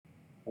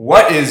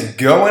What is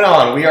going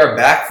on? We are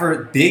back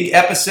for big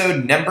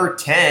episode number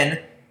 10.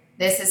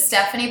 This is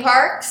Stephanie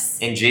Parks.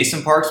 And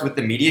Jason Parks with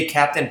the Media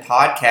Captain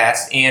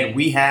podcast. And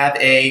we have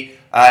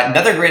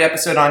another great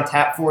episode on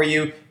tap for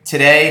you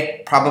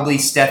today. Probably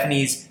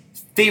Stephanie's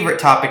favorite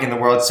topic in the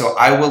world. So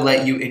I will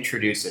let you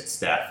introduce it,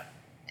 Steph.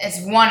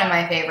 It's one of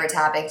my favorite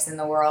topics in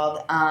the world.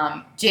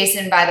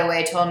 Jason, by the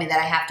way, told me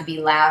that I have to be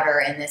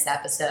louder in this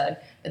episode.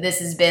 But this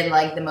has been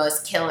like the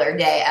most killer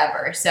day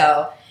ever.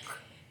 So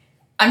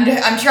I'm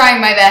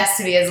trying my best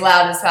to be as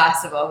loud as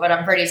possible, but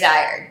I'm pretty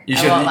tired.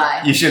 I won't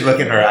lie. You should look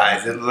in her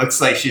eyes. It looks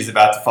like she's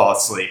about to fall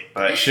asleep,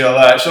 but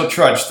she'll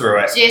trudge through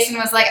it. Jason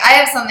was like, I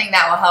have something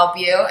that will help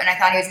you, and I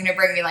thought he was going to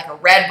bring me like a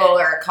Red Bull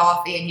or a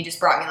coffee, and he just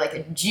brought me like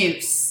a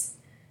juice.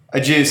 A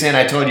juice, and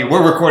I told you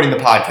we're recording the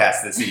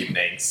podcast this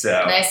evening, so.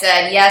 And I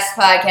said, yes,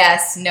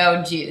 podcast,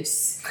 no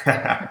juice.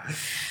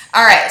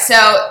 All right,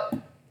 so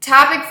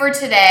topic for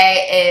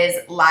today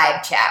is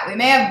live chat. We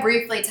may have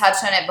briefly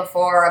touched on it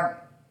before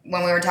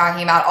when we were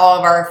talking about all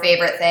of our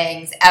favorite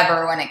things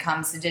ever when it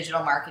comes to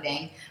digital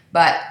marketing.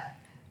 But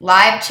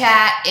live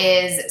chat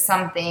is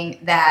something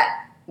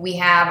that we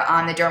have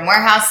on the Durham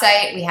Warehouse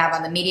site, we have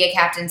on the Media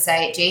Captain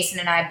site. Jason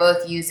and I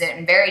both use it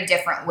in very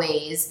different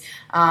ways.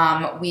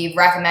 We've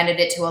recommended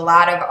it to a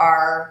lot of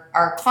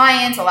our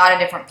clients, a lot of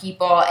different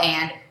people,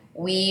 and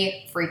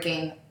we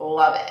freaking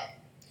love it.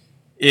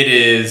 It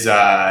is,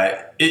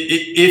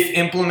 if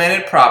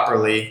implemented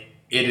properly,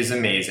 it is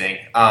amazing.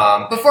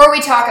 Before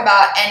we talk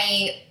about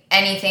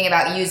anything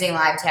about using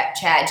live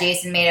chat,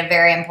 Jason made a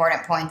very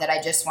important point that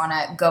I just want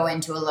to go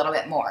into a little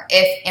bit more.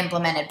 If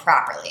implemented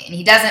properly. And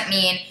he doesn't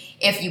mean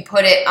if you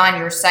put it on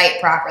your site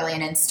properly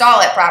and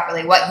install it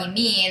properly. What he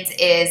means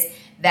is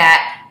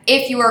that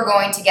if you are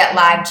going to get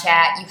live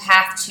chat, you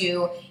have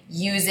to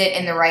use it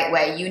in the right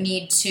way. You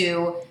need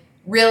to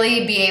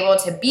really be able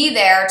to be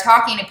there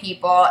talking to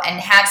people and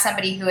have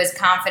somebody who is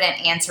confident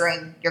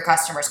answering your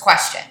customers'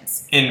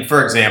 questions. And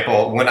for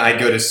example, when I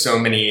go to so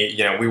many,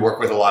 we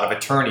work with a lot of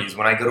attorneys.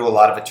 When I go to a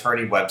lot of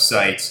attorney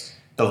websites,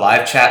 the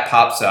live chat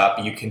pops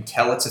up. You can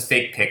tell it's a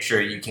fake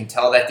picture. You can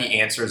tell that the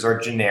answers are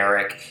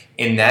generic,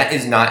 and that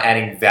is not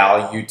adding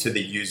value to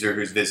the user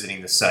who's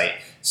visiting the site.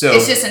 So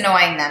it's just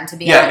annoying them, to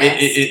be honest. Yeah,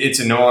 it's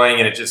annoying,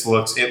 and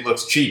it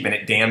looks cheap, and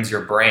it damns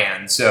your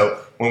brand. So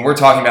when we're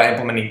talking about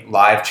implementing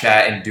live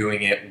chat and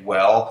doing it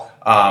well,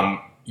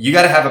 you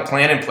got to have a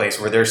plan in place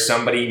where there's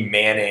somebody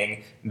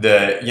manning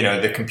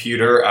the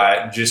computer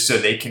just so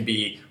they can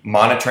be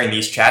monitoring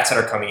these chats that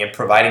are coming in,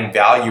 providing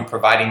value,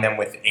 providing them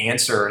with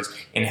answers,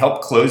 and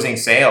help closing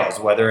sales,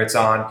 whether it's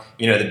on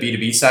the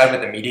B2B side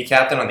with the Media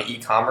Captain, on the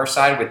e-commerce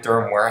side with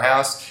Durham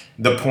Warehouse.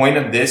 The point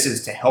of this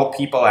is to help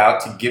people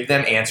out, to give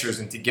them answers,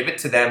 and to give it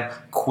to them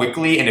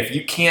quickly. And if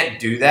you can't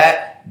do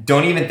that,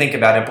 don't even think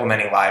about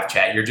implementing live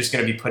chat. You're just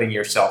going to be putting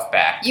yourself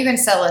back. You can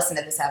still listen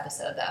to this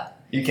episode, though.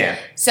 You can.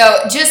 So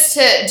just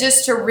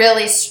to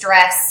really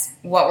stress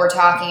what we're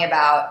talking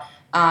about,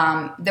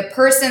 the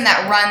person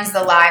that runs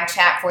the live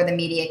chat for the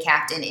Media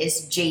Captain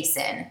is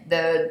Jason,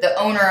 the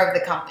owner of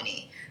the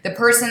company. The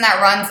person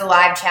that runs the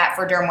live chat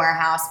for Durham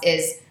Warehouse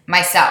is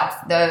myself,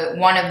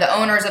 one of the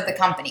owners of the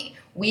company.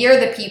 We are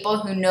the people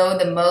who know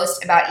the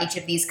most about each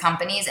of these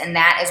companies, and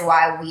that is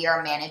why we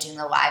are managing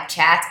the live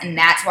chats, and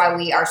that's why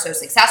we are so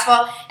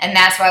successful, and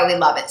that's why we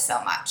love it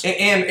so much.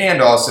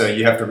 And also,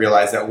 you have to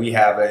realize that we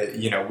have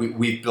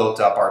we've built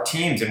up our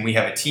teams, and we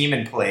have a team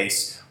in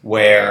place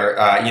where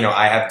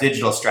I have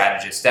digital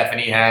strategists.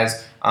 Stephanie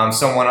has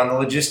someone on the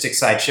logistics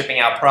side shipping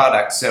out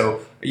products.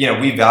 So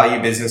we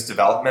value business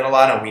development a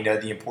lot, and we know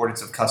the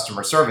importance of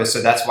customer service.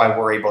 So that's why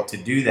we're able to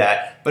do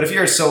that. But if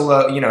you're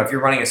if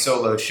you're running a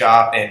solo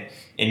shop and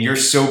you're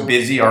so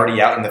busy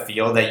already out in the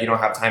field that you don't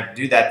have time to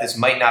do that, this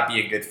might not be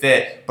a good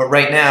fit. But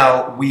right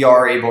now, we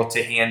are able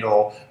to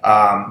handle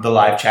the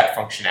live chat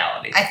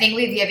functionality. I think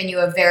we've given you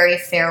a very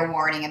fair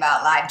warning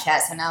about live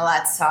chat, so now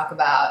let's talk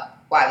about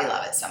why we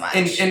love it so much.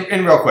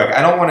 And real quick,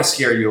 I don't want to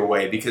scare you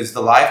away, because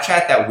the live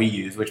chat that we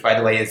use, which by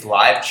the way is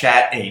Live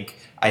Chat Inc.,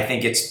 I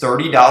think it's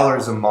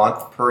 $30 a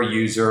month per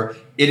user.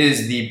 It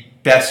is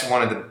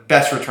one of the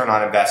best return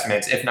on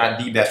investments, if not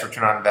the best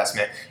return on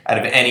investment out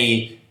of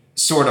any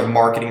sort of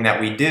marketing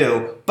that we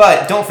do.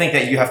 But don't think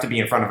that you have to be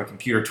in front of a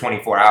computer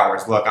 24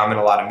 hours. Look, I'm in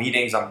a lot of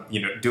meetings. I'm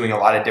doing a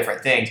lot of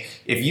different things.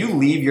 If you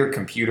leave your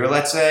computer,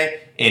 let's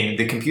say, and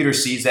the computer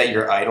sees that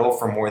you're idle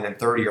for more than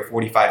 30 or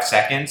 45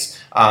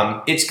 seconds,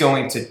 it's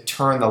going to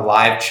turn the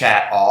live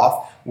chat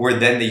off, where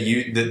then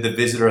the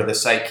visitor of the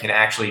site can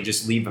actually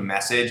just leave a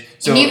message.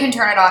 So, and you can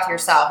turn it off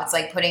yourself. It's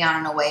like putting on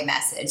an away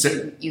message.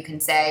 So, you can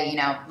say,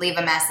 leave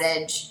a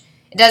message.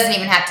 It doesn't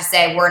even have to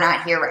say, we're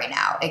not here right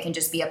now. It can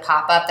just be a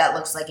pop-up that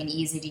looks like an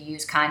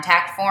easy-to-use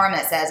contact form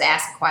that says,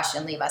 ask a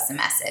question, leave us a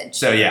message.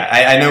 So yeah,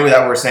 I know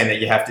that we're saying that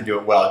you have to do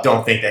it well.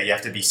 Don't think that you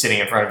have to be sitting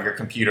in front of your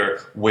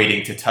computer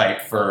waiting to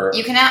type for...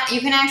 You can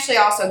actually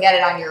also get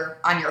it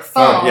on your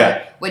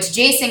phone, which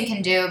Jason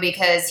can do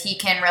because he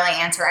can really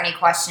answer any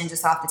question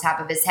just off the top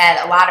of his head.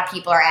 A lot of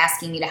people are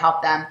asking me to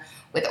help them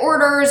with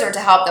orders or to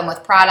help them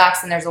with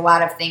products, and there's a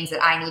lot of things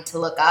that I need to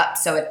look up,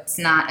 so it's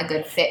not a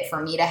good fit for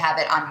me to have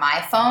it on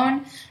my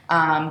phone,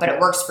 but it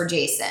works for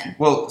Jason.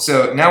 Well,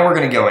 so now we're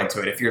going to go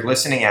into it. If you're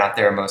listening out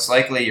there, most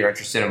likely you're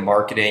interested in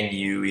marketing.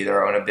 You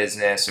either own a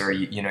business or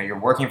you're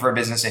working for a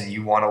business and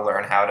you want to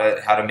learn how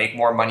to make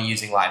more money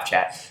using live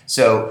chat.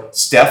 So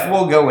Steph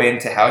will go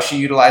into how she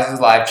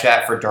utilizes live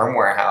chat for Derm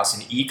Warehouse,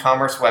 an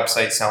e-commerce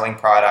website selling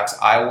products.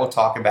 I will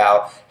talk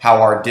about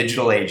how our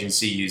digital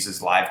agency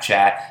uses live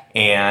chat,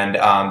 and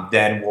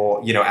then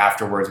we'll,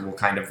 afterwards we'll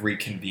kind of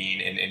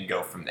reconvene and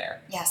go from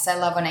there. Yes, I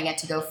love when I get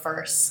to go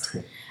first.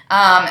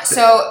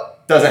 So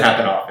doesn't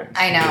happen often.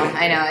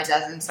 I know it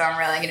doesn't. So I'm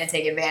really going to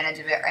take advantage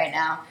of it right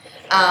now.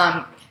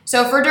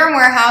 So for Derm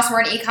Warehouse,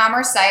 we're an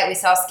e-commerce site. We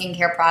sell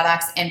skincare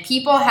products, and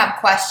people have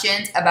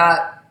questions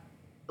about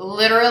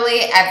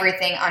literally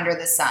everything under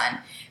the sun.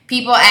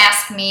 People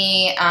ask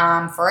me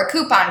for a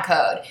coupon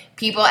code.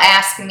 People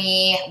ask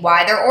me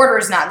why their order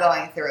is not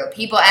going through.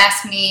 People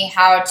ask me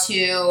how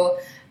to,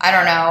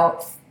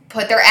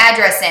 put their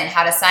address in,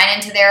 how to sign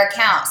into their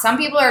account. Some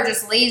people are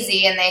just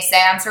lazy and they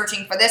say, I'm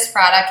searching for this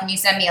product. Can you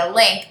send me a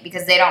link?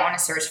 Because they don't want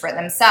to search for it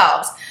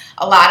themselves.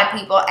 A lot of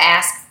people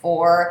ask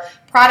for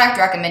product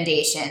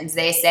recommendations.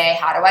 They say,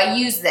 how do I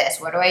use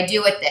this? What do I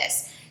do with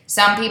this?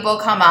 Some people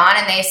come on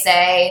and they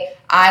say,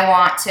 I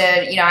want to,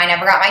 I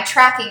never got my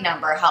tracking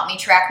number. Help me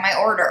track my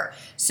order.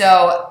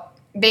 So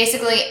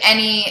basically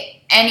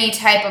any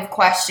type of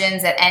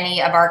questions that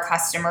any of our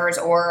customers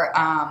or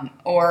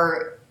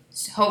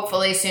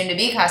hopefully soon to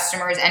be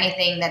customers,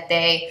 anything that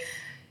they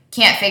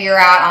can't figure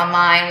out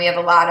online. We have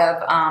a lot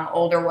of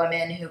older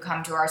women who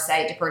come to our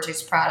site to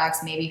purchase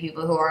products, maybe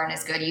people who aren't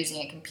as good using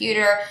a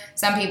computer.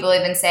 Some people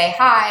even say,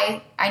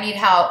 hi, I need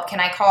help. Can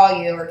I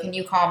call you or can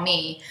you call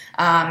me?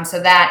 So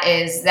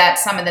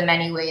that's some of the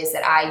many ways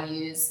that I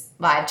use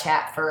live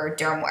chat for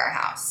Derm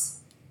Warehouse.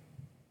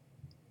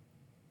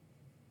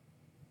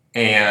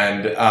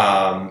 And,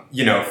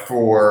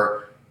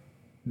 for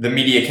the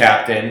Media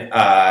Captain,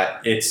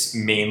 it's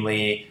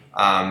mainly...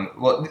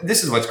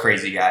 this is what's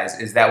crazy, guys,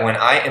 is that when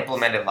I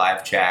implemented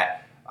live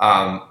chat,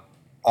 now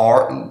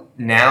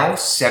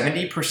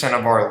 70%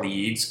 of our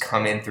leads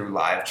come in through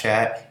live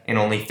chat and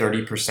only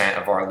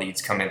 30% of our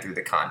leads come in through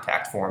the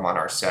contact form on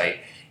our site.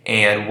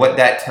 And what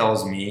that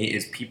tells me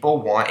is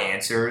people want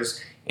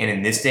answers, and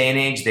in this day and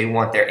age, they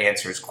want their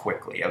answers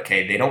quickly,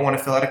 okay? They don't want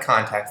to fill out a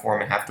contact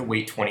form and have to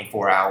wait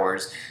 24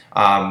 hours.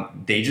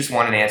 They just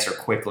want an answer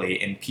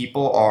quickly, and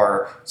people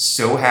are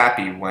so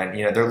happy when,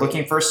 they're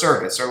looking for a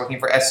service, they're looking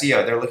for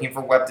SEO, they're looking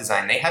for web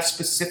design. They have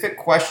specific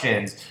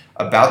questions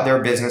about their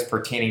business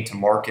pertaining to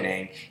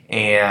marketing,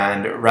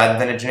 and rather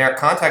than a generic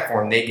contact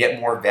form, they get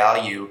more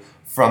value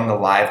from the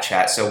live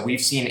chat. So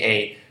we've seen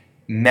a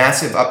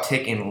massive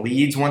uptick in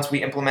leads once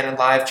we implemented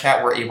live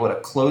chat. We're able to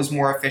close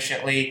more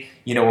efficiently.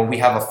 When we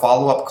have a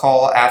follow-up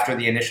call after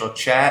the initial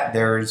chat,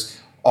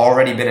 there's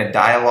already been a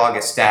dialogue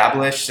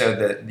established, so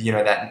that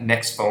that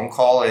next phone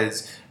call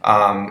is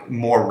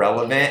more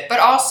relevant. But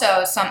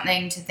also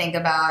something to think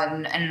about,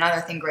 and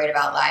another thing great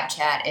about live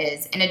chat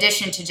is, in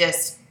addition to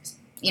just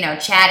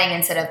chatting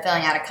instead of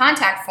filling out a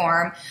contact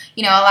form,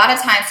 a lot of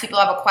times people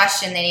have a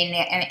question they need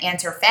an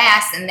answer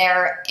fast, and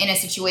they're in a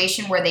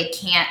situation where they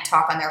can't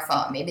talk on their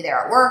phone. Maybe they're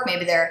at work,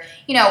 maybe they're,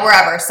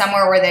 wherever,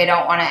 somewhere where they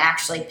don't want to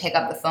actually pick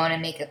up the phone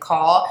and make a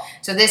call.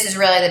 So this is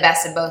really the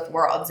best of both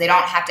worlds. They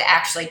don't have to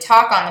actually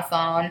talk on the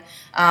phone,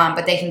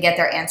 but they can get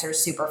their answers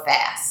super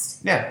fast.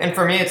 Yeah, and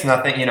for me, it's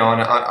nothing,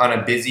 on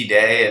a busy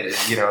day,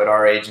 at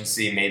our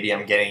agency, maybe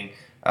I'm getting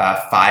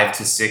 5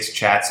 to 6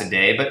 chats a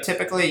day, but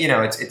typically,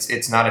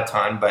 it's not a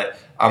ton, but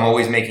I'm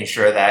always making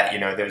sure that,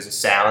 there's a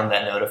sound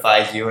that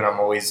notifies you, and I'm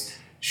always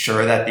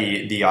sure that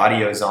the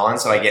audio is on,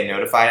 so I get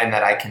notified and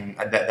that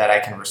I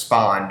can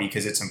respond,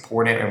 because it's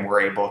important and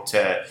we're able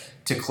to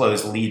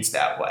close leads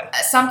that way.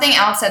 Something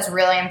else that's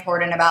really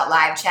important about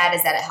live chat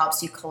is that it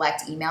helps you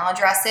collect email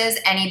addresses.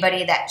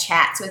 Anybody that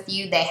chats with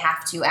you, they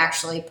have to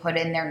actually put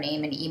in their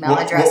name and email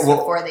address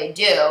before they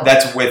do.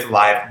 That's with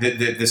live.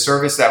 The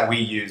service that we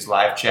use,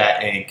 Live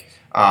Chat Inc.,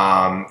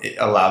 it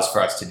allows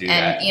for us to do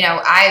that.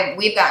 And,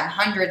 we've gotten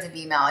hundreds of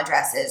email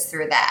addresses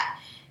through that.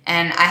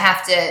 And I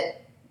have to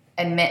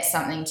admit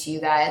something to you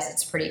guys.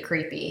 It's pretty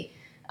creepy.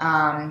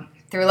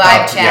 Through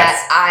live chat,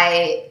 yes.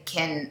 I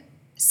can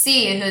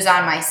see who's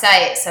on my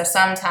site. So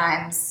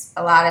sometimes,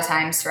 a lot of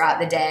times throughout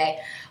the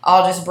day,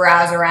 I'll just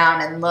browse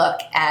around and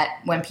look at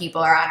when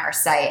people are on our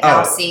site. And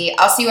I'll see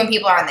when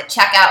people are on the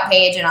checkout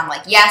page, and I'm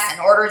like, yes, an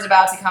order's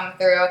about to come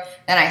through.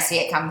 Then I see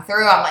it come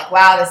through. I'm like,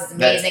 wow, this is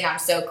amazing. I'm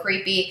so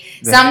creepy.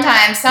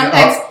 Sometimes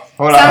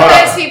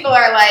people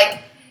are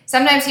like,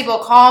 sometimes people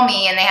call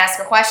me and they ask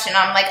a question.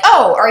 I'm like,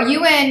 oh, are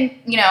you in,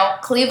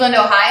 Cleveland,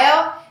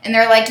 Ohio? And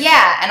they're like,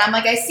 yeah. And I'm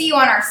like, I see you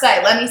on our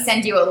site. Let me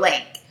send you a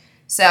link.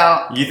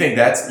 So you think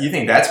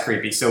that's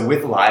creepy. So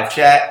with live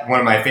chat, one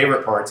of my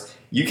favorite parts,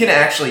 you can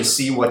actually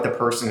see what the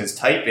person is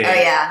typing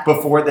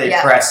before they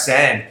press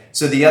send.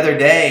 So the other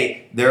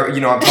day,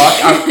 I'm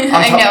talking.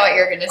 I know what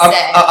you're going to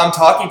say. I'm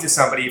talking to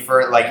somebody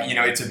for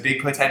it's a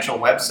big potential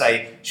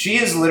website. She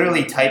is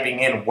literally typing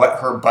in what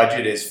her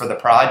budget is for the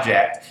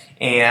project.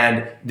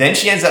 And then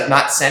she ends up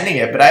not sending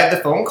it, but I have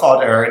the phone call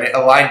to her and it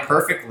aligned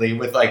perfectly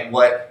with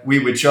what we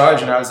would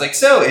charge. And I was like,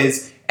 so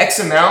is X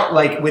amount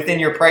within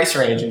your price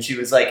range? And she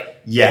was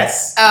like,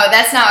 yes. Oh,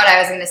 that's not what I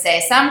was going to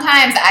say.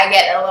 Sometimes I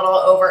get a little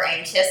over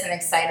anxious and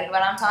excited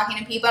when I'm talking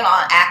to people and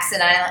I'll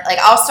accidentally,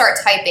 I'll start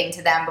typing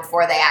to them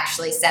before they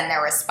actually send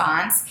their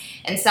response.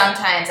 And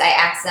sometimes I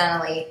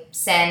accidentally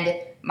send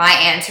my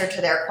answer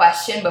to their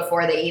question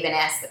before they even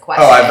ask the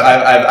question. Oh,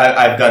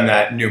 I've done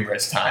that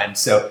numerous times.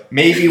 So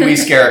maybe we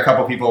scare a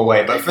couple people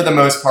away, but for the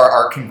most part,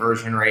 our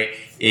conversion rate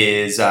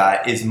is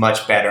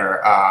much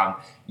better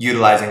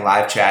utilizing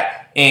live chat.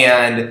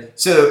 And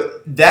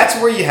so that's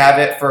where you have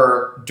it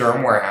for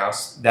Derm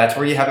Warehouse. That's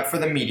where you have it for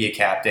the Media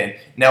Captain.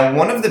 Now,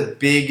 one of the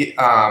big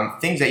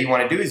things that you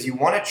want to do is you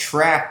want to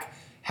track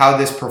how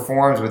this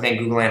performs within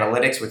Google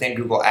Analytics, within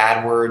Google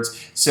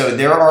AdWords. So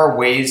there are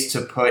ways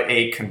to put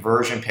a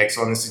conversion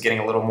pixel, and this is getting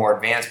a little more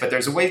advanced, but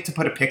there's a way to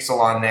put a pixel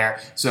on there.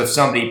 So if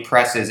somebody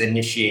presses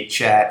initiate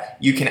chat,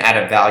 you can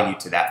add a value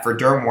to that. For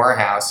Derm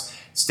Warehouse,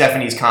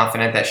 Stephanie's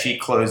confident that she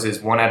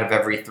closes 1 out of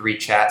every 3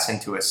 chats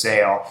into a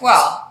sale.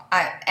 Well,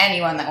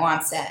 anyone that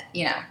wants to,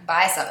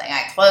 buy something,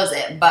 I close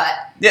it, but...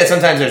 Yeah,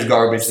 sometimes there's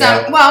garbage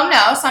there. Well,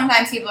 no,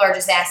 sometimes people are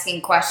just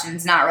asking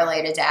questions not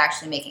related to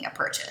actually making a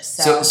purchase.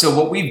 So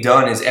what we've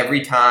done is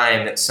every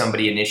time that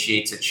somebody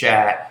initiates a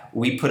chat,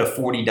 we put a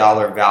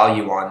 $40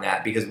 value on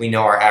that because we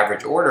know our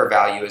average order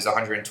value is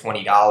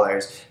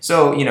 $120.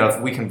 So,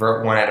 if we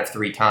convert 1 out of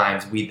 3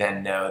 times, we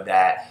then know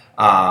that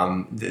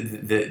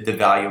the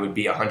value would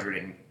be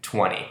 $120.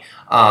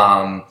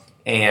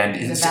 And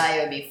the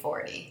value would be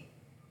 $40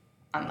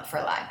 for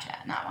live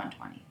chat, not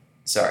 $120.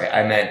 Sorry,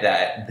 I meant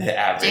that the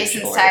average.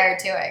 Jason's order. tired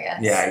too, I guess.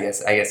 Yeah,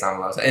 I guess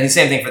I'm low. And the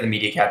same thing for the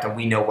Media Captain.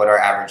 We know what our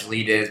average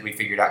lead is. We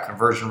figured out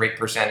conversion rate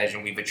percentage,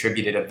 and we've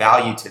attributed a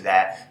value to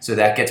that. So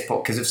that gets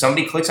put because if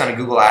somebody clicks on a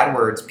Google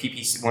AdWords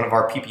PPC, one of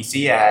our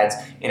PPC ads,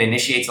 and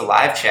initiates a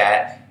live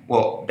chat,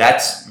 well,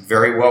 that's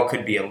very well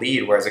could be a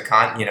lead. Whereas so.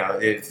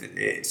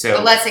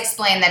 But let's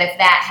explain that if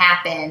that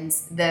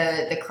happens,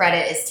 the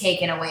credit is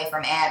taken away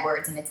from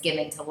AdWords and it's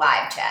given to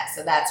live chat.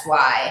 So that's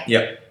why.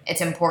 Yep.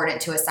 It's important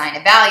to assign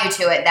a value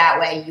to it. That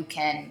way you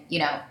can,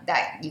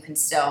 that you can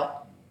still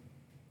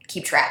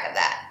keep track of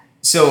that.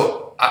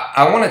 So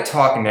I want to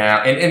talk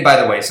now, and by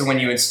the way, so when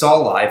you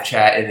install Live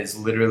Chat, it is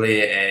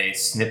literally a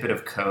snippet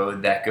of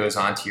code that goes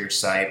onto your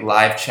site,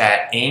 Live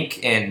Chat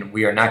Inc., and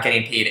we are not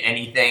getting paid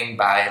anything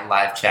by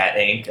Live Chat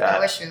Inc. I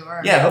wish we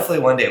were. Yeah, hopefully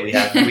one day we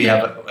have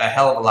a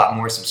hell of a lot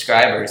more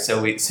subscribers, so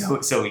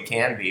we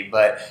can be.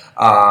 But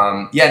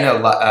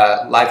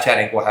Live Chat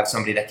Inc. will have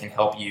somebody that can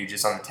help you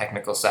just on the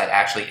technical side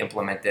actually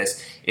implement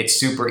this. It's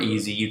super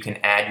easy. You can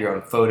add your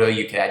own photo,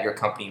 you could add your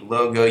company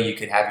logo, you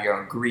could have your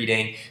own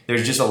greeting.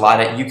 There's just a lot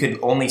of you could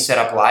only set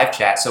up live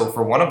chat. So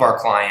for one of our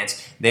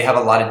clients, they have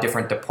a lot of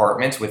different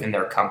departments within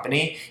their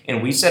company,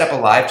 and we set up a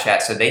live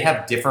chat so they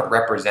have different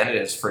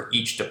representatives for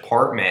each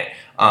department.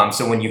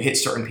 So when you hit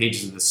certain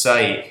pages of the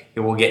site,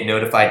 it will get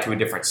notified to a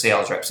different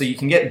sales rep. So you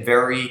can get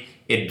very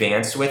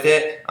advanced with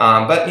it.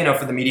 But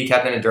for the Media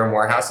Captain and Derm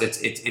Warehouse,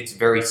 it's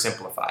very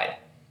simplified.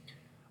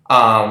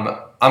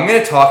 I'm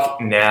going to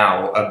talk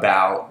now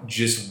about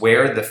just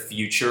where the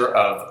future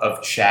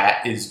of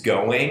chat is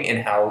going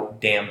and how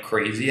damn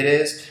crazy it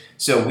is.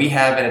 So we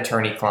have an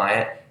attorney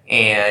client,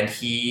 and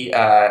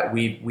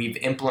we've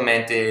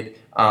implemented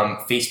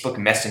Facebook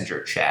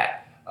Messenger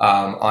chat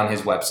on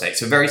his website.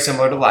 So very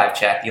similar to live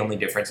chat. The only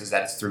difference is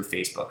that it's through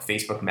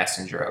Facebook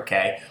Messenger,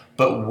 okay?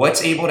 But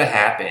what's able to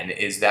happen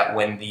is that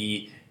when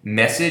the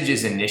message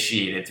is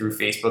initiated through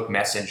Facebook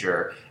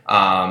Messenger,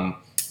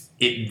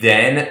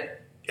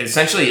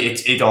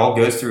 it all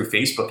goes through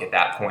Facebook at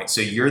that point.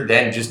 So you're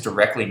then just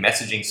directly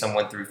messaging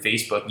someone through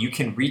Facebook. You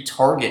can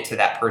retarget to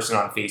that person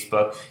on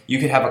Facebook. You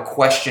could have a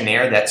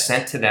questionnaire that's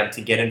sent to them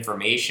to get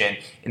information,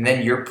 and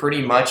then you're pretty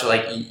much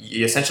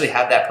you essentially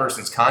have that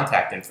person's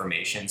contact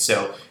information.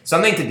 So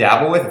something to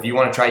dabble with if you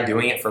want to try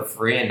doing it for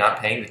free and not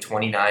paying the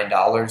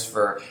 $29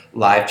 for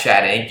Live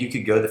Chat Inc. You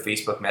could go the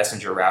Facebook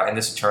Messenger route, and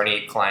this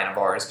attorney client of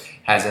ours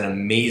has an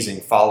amazing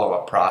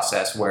follow-up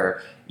process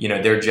where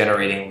they're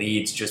generating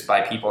leads just by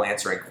people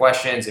answering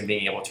questions and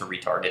being able to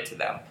retarget to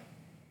them.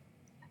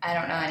 I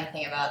don't know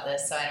anything about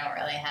this, so I don't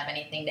really have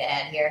anything to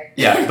add here.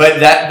 Yeah, but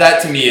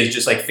that to me is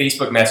just like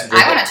Facebook Messenger.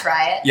 I want to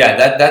try it.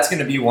 Yeah, that's going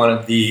to be one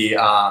of the,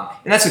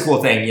 and that's a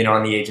cool thing,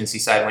 on the agency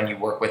side when you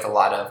work with a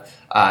lot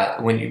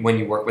of, when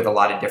you work with a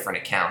lot of different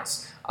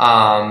accounts.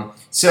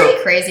 So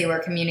pretty crazy where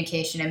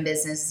communication in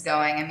business is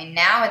going. I mean,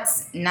 now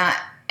it's not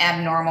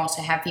abnormal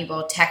to have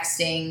people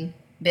texting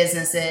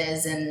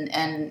businesses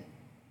and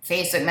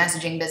Facebook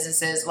messaging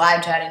businesses,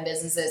 live chatting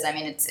businesses. I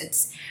mean,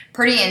 it's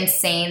pretty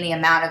insane the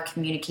amount of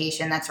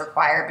communication that's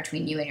required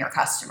between you and your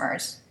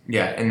customers.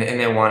 Yeah, and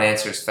they want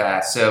answers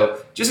fast.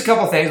 So just a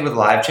couple things with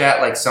live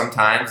chat. Like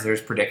sometimes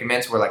there's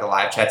predicaments where like a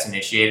live chat's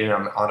initiated and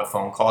I'm on a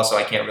phone call, so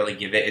I can't really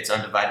give it its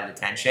undivided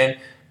attention.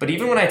 But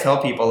even when I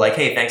tell people like,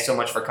 hey, thanks so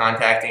much for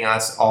contacting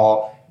us,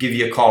 I'll give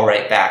you a call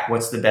right back.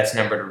 What's the best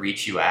number to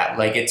reach you at?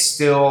 Like it's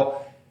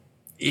still,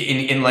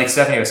 in like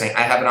Stephanie was saying,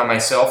 I have it on my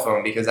cell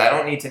phone because I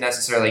don't need to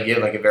necessarily give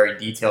like a very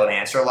detailed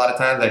answer a lot of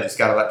times. I just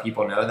got to let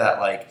people know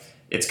that like,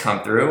 it's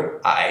come through.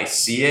 I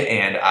see it,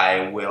 and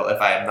I will. If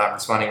I am not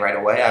responding right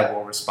away, I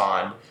will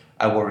respond.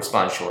 I will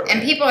respond shortly.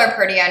 And people are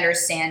pretty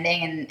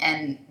understanding,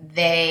 and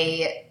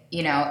they,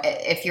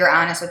 if you're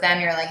honest with them,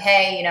 you're like,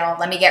 hey,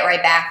 let me get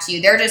right back to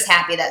you. They're just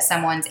happy that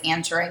someone's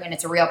answering, and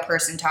it's a real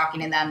person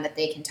talking to them that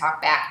they can talk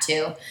back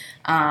to.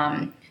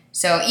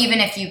 So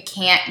even if you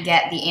can't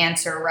get the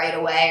answer right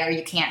away, or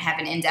you can't have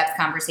an in-depth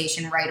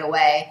conversation right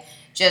away,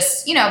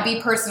 just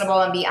be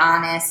personable and be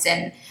honest.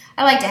 And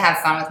I like to have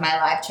fun with my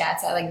live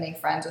chats. I like to make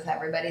friends with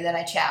everybody that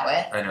I chat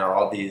with. I know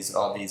all these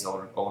old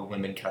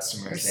women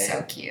customers. They're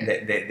so cute.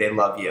 They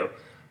love you.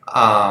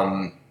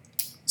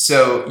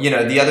 So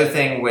the other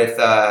thing with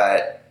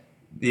on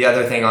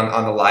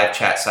the live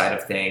chat side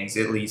of things,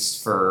 at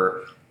least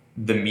for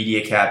the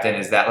Media Captain,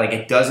 is that like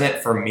it doesn't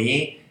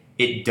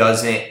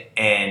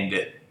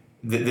end.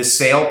 The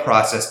sale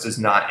process does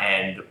not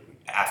end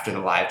after the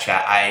live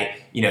chat.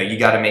 You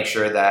got to make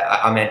sure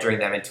that I'm entering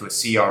them into a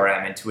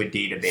CRM, into a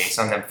database.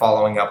 I'm then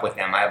following up with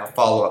them. I have a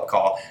follow-up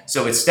call.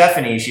 So with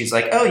Stephanie, she's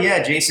like, oh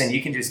yeah, Jason,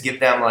 you can just give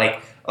them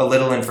like a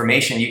little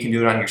information. You can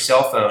do it on your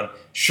cell phone.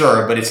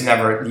 Sure, but it's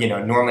never,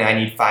 normally I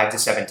need 5 to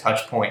 7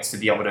 touch points to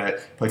be able to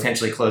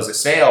potentially close a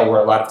sale, where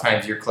a lot of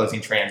times you're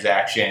closing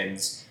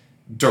transactions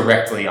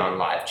directly on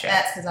live chat.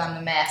 That's because I'm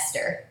the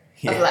master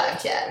of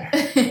live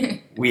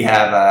chat. We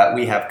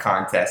have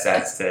contests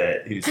as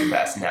to who's the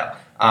best. No.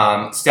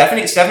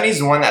 Stephanie,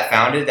 the one that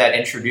founded, that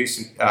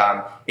introduced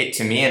it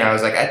to me, and I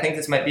was like, I think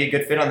this might be a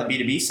good fit on the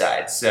B2B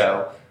side.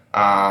 So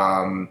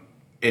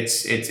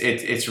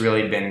it's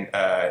really been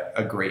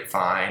a great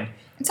find.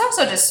 It's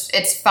also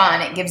it's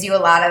fun. It gives you a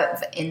lot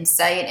of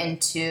insight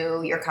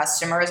into your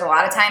customers. A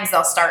lot of times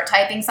they'll start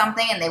typing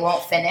something and they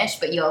won't finish,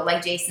 but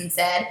like Jason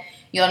said,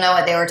 you'll know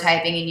what they were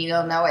typing and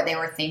you'll know what they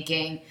were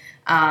thinking.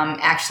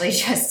 Actually,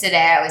 just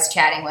today I was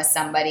chatting with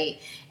somebody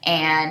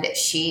and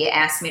she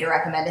asked me to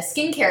recommend a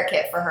skincare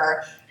kit for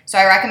her. So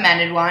I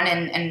recommended one,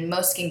 and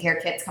most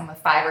skincare kits come with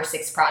 5 or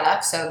 6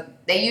 products. So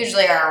they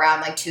usually are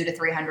around like $200 to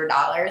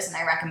 $300, and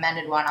I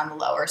recommended one on the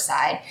lower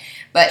side.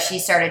 But she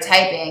started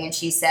typing and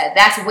she said,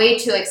 that's way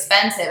too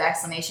expensive,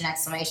 exclamation,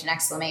 exclamation,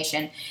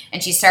 exclamation.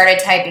 And she started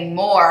typing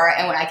more,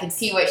 and when I could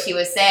see what she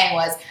was saying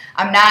was,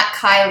 I'm not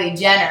Kylie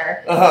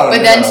Jenner.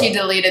 Then she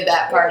deleted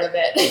that part of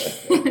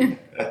it.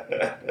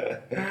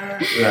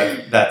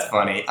 That's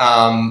funny.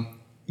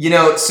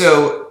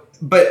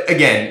 But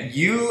again,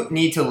 you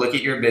need to look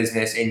at your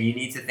business and you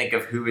need to think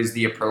of who is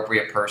the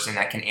appropriate person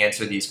that can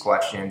answer these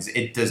questions.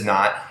 It does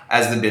not,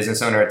 as the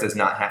business owner, it does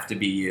not have to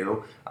be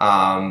you.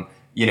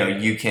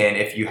 You can,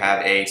 if you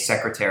have a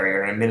secretary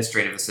or an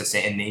administrative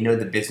assistant and they know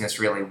the business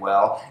really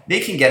well, they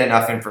can get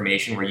enough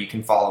information where you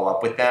can follow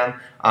up with them.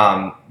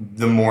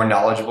 The more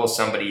knowledgeable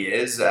somebody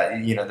is,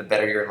 the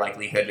better your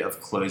likelihood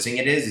of closing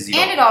it is.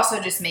 And it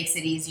also just makes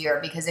it easier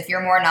because if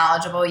you're more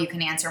knowledgeable, you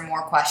can answer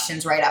more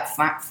questions right up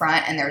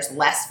front and there's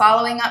less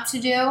following up to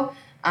do.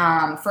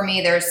 For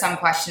me, there's some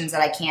questions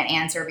that I can't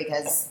answer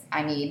because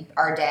I need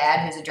our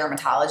dad, who's a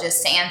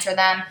dermatologist, to answer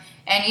them.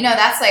 And,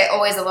 that's like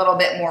always a little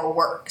bit more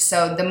work.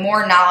 So the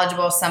more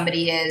knowledgeable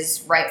somebody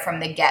is right from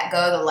the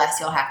get-go, the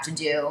less you'll have to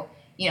do,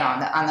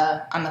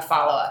 on the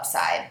follow-up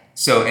side.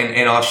 So,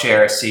 and I'll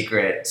share a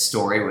secret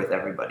story with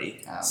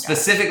everybody,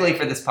 specifically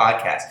for this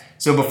podcast.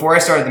 So before I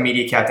started the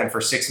Media Captain,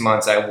 for 6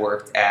 months, I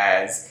worked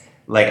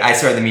I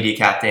started the Media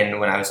Captain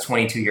when I was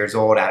 22 years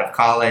old out of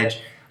college.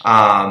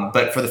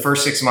 But for the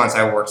first 6 months,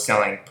 I worked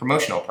selling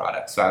promotional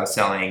products. So I was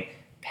selling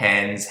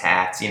pens,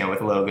 hats,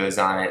 with logos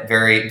on it.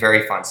 Very,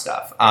 very fun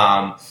stuff.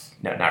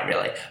 No, not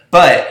really.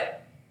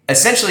 But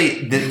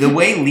essentially, the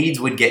way leads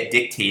would get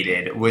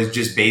dictated was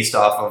just based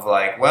off of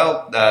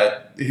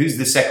who's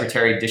the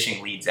secretary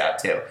dishing leads out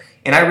to?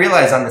 And I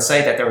realized on the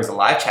site that there was a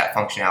live chat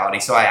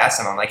functionality. So I asked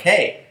them, I'm like,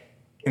 hey,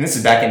 and this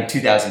is back in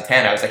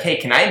 2010. I was like, hey,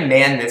 can I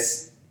man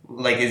this?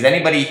 Like, does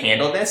anybody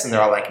handle this? And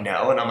they're all like,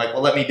 no. And I'm like,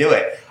 well, let me do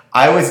it.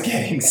 I was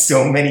getting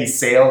so many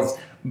sales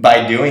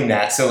by doing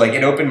that. So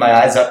it opened my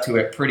eyes up to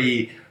it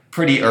pretty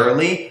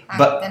early.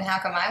 But then how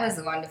come I was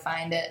the one to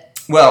find it?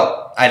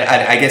 Well,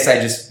 I guess I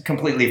just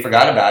completely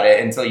forgot about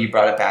it until you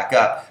brought it back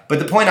up. But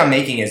the point I'm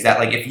making is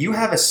that if you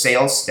have a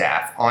sales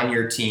staff on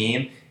your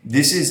team,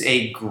 this is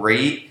a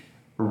great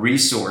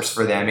resource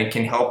for them. It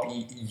can help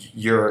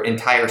your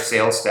entire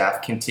sales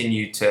staff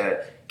continue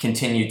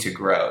to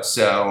grow.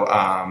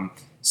 So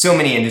so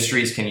many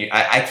industries can use.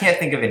 I can't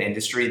think of an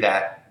industry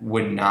that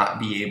would not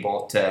be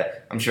able to.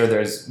 I'm sure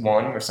there's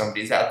one where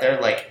somebody's out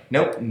there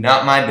nope,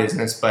 not my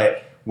business.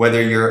 But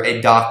whether you're a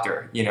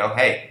doctor,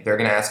 hey, they're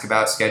going to ask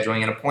about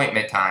scheduling an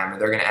appointment time, or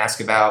they're going to ask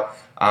about,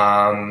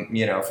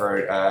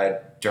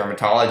 for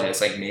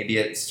dermatologist, like maybe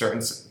a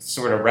certain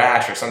sort of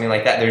rash or something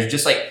like that. There's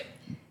just like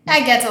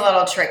that gets a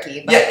little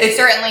tricky, but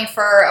certainly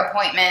for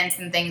appointments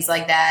and things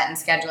like that and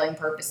scheduling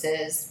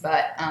purposes.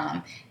 But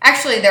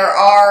actually, there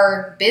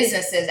are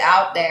businesses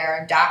out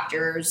there,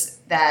 doctors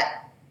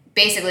that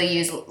basically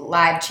use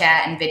live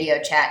chat and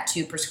video chat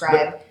to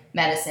prescribe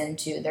medicine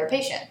to their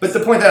patients. But the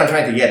point that I'm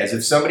trying to get is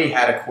if somebody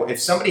had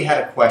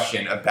a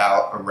question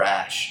about a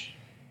rash.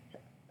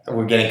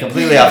 We're getting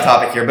completely off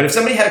topic here, but if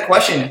somebody had a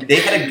question,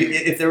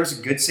 if there was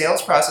a good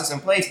sales process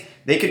in place,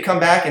 they could come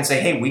back and say,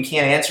 "Hey, we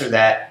can't answer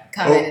that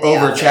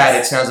over chat.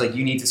 It sounds like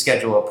you need to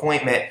schedule an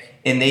appointment,"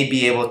 and they'd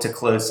be able to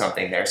close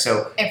something there.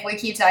 So if we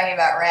keep talking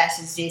about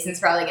rashes,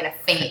 Jason's probably going to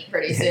faint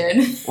pretty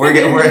soon.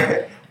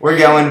 We're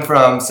going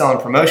from selling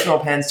promotional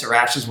pens to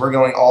rashes. We're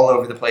going all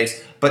over the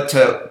place. But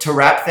to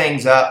wrap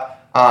things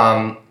up,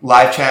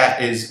 live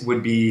chat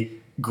would be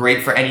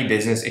great for any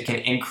business. It can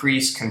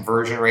increase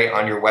conversion rate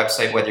on your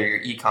website, whether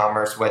you're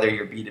e-commerce, whether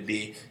you're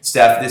B2B.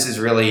 Steph, this is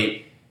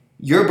really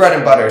your bread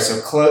and butter,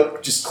 so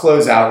just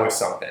close out with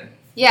something.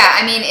 Yeah,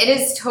 I mean, it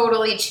has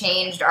totally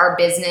changed our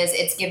business.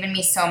 It's given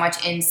me so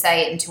much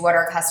insight into what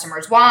our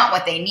customers want,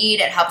 what they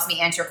need. It helps me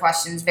answer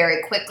questions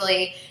very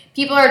quickly.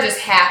 People are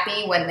just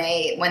happy when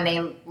they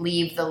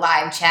leave the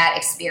live chat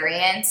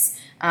experience.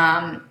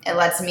 It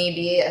lets me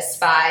be a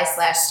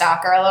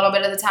spy/stalker a little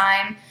bit of the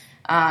time.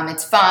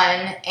 It's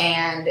fun,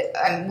 and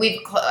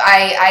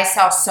I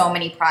sell so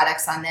many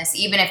products on this.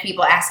 Even if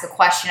people ask a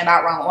question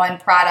about one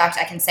product,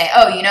 I can say,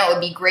 "Oh, it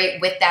would be great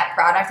with that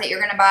product that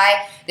you're going to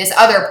buy. This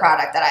other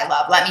product that I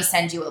love, let me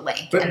send you a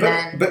link." But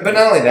not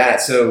only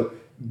that, so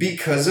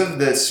because of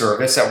the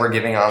service that we're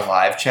giving on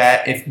live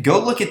chat, go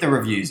look at the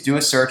reviews, do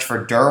a search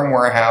for Derm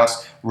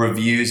Warehouse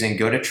reviews, and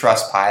go to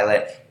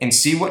Trustpilot and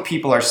see what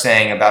people are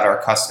saying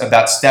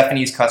about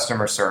Stephanie's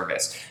customer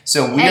service.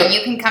 So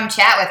you can come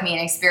chat with me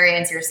and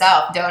experience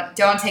yourself.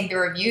 Don't take the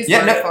reviews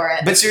for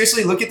it. But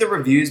seriously, look at the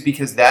reviews,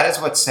 because that is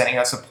what's setting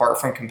us apart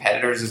from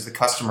competitors, is the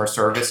customer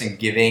service and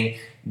giving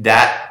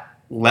that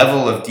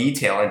level of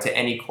detail into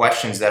any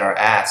questions that are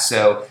asked.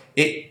 So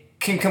it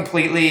can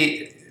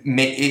completely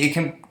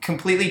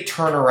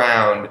turn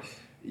around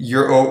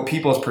your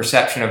people's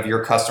perception of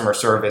your customer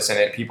service,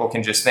 and people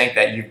can just think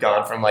that you've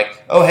gone from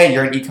like, "Oh, hey,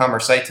 you're an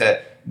e-commerce site,"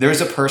 to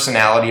there's a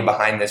personality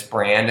behind this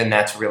brand, and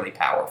that's really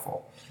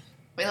powerful.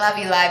 We love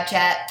you, live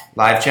chat.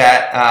 Live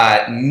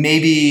chat.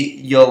 Maybe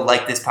you'll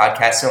like this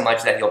podcast so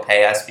much that you'll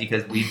pay us,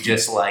 because we've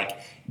just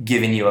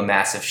given you a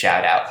massive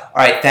shout out. All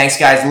right, thanks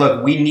guys.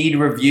 Look, we need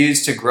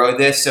reviews to grow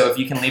this, so if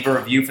you can leave a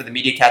review for the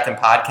Media Captain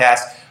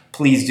podcast,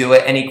 please do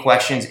it. Any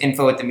questions,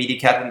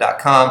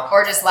 info@themediacaptain.com.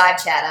 Or just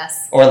live chat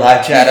us.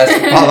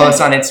 Follow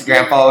us on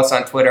Instagram. Follow us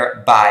on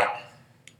Twitter. Bye.